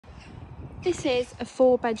This is a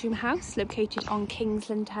 4-bedroom house located on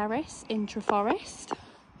Kingsland Terrace in Terrace.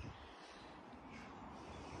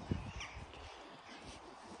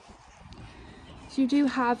 So you do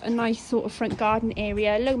have a nice sort of front garden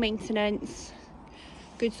area, low maintenance,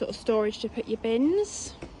 good sort of storage to put your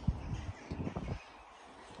bins.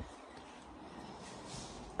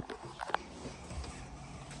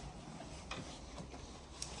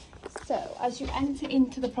 So as you enter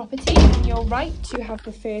into the property, on your right you have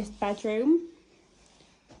the first bedroom.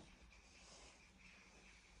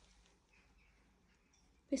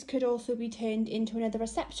 This could also be turned into another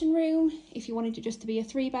reception room if you wanted it just to be a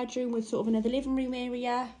 3-bedroom with sort of another living room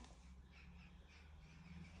area.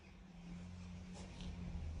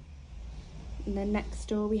 And then next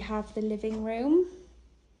door we have the living room.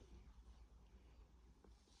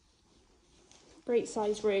 Great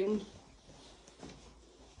size room.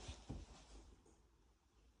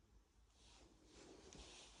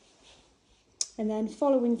 And then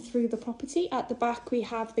following through the property, at the back we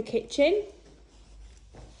have the kitchen.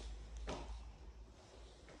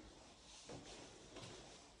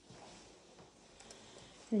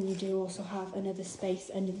 And you do also have another space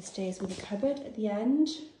under the stairs with a cupboard at the end.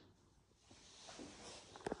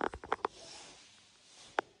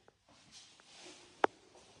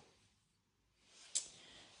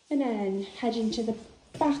 And then heading to the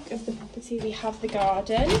back of the property, we have the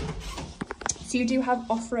garden. So you do have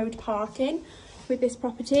off-road parking with this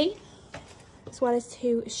property, as well as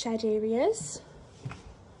 2 shed areas.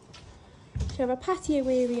 So you have a patio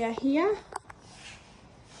area here.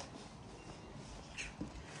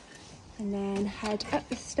 And then head up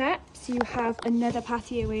the steps, you have another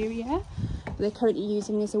patio area that they're currently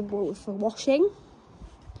using as a wall for washing.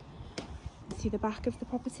 See the back of the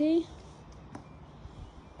property.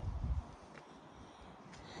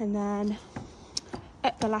 And then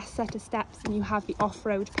up the last set of steps and you have the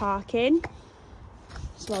off-road parking.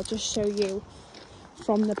 So I'll just show you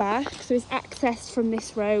from the back. So it's accessed from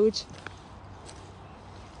this road.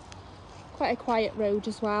 Quite a quiet road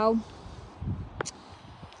as well.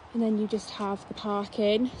 And then you just have the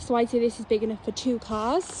parking. So I'd say this is big enough for 2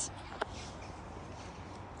 cars.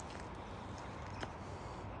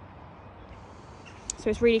 So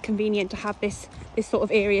it's really convenient to have this sort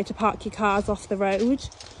of area to park your cars off the road.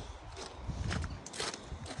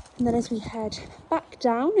 And then as we head back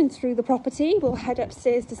down and through the property, we'll head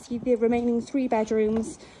upstairs to see the remaining 3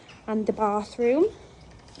 bedrooms and the bathroom.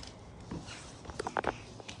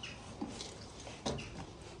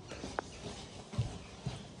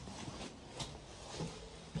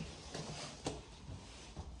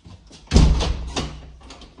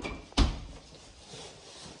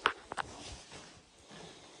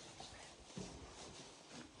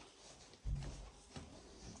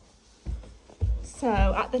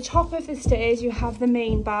 So at the top of the stairs you have the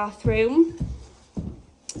main bathroom.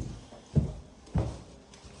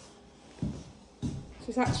 So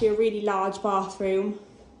it's actually a really large bathroom.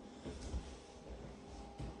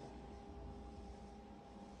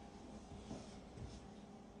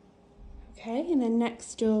 Okay, and then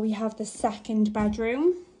next door we have the 2nd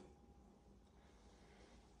bedroom.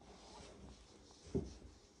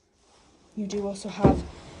 You do also have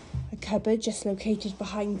a cupboard just located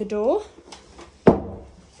behind the door.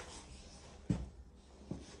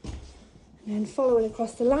 And then following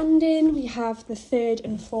across the landing, we have the 3rd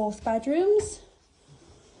and 4th bedrooms.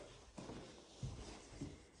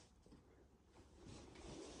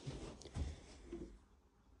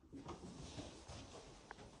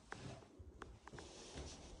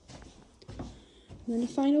 And then a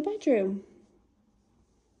final bedroom.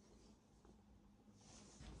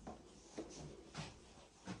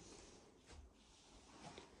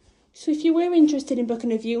 So if you were interested in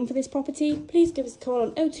booking a viewing for this property, please give us a call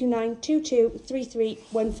on 029 22 33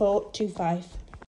 1425.